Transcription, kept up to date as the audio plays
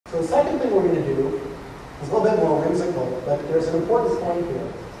So the second thing we're going to do is a little bit more whimsical, but there's an important point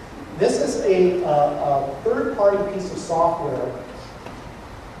here. This is a third-party piece of software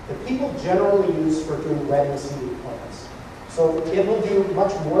that people generally use for doing wedding seating plans. So it will do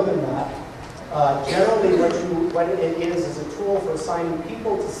much more than that. Generally, what it is a tool for assigning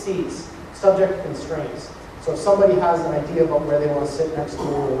people to seats subject to constraints. So if somebody has an idea about where they want to sit next to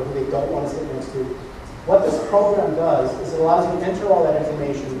or who they don't want to sit next to, what this program does is it allows you to enter all that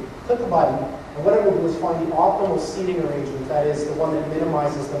information, click a button, and what it will do is find the optimal seating arrangement, that is, the one that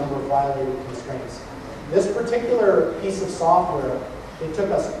minimizes the number of violated constraints. This particular piece of software, it took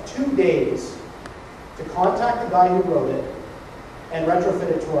us 2 days to contact the guy who wrote it and retrofit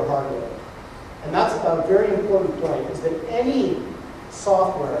it to our hardware. And that's a very important point, is that any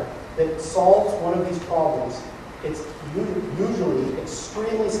software that solves one of these problems, it's usually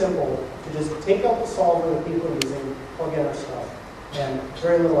extremely simple to just take out the solver that people are using, plug in our stuff, and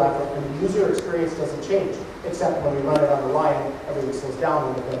very little effort, and the user experience doesn't change, except when we run it on the line, everything slows down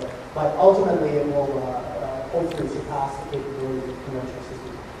a little bit. But ultimately, it will hopefully surpass the capabilities of conventional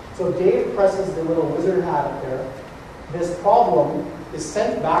systems. So Dave presses the little wizard hat up there. This problem is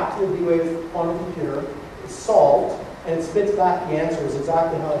sent back to the D-Wave quantum computer, it's solved, and it spits back the answers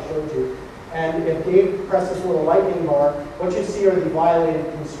exactly how I showed you. And if Dave presses the little lightning bar, what you see are the violated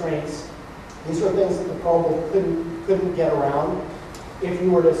constraints. These are things that the probe couldn't get around. If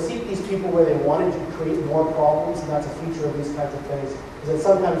you were to seat these people where they wanted to create more problems, and that's a feature of these kinds of things, is that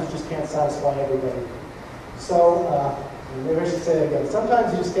sometimes you just can't satisfy everybody. So, maybe I should say that again.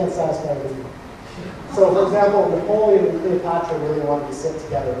 Sometimes you just can't satisfy everybody. So, for example, Napoleon and Cleopatra really wanted to sit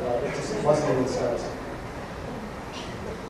together, but it just wasn't in the stars.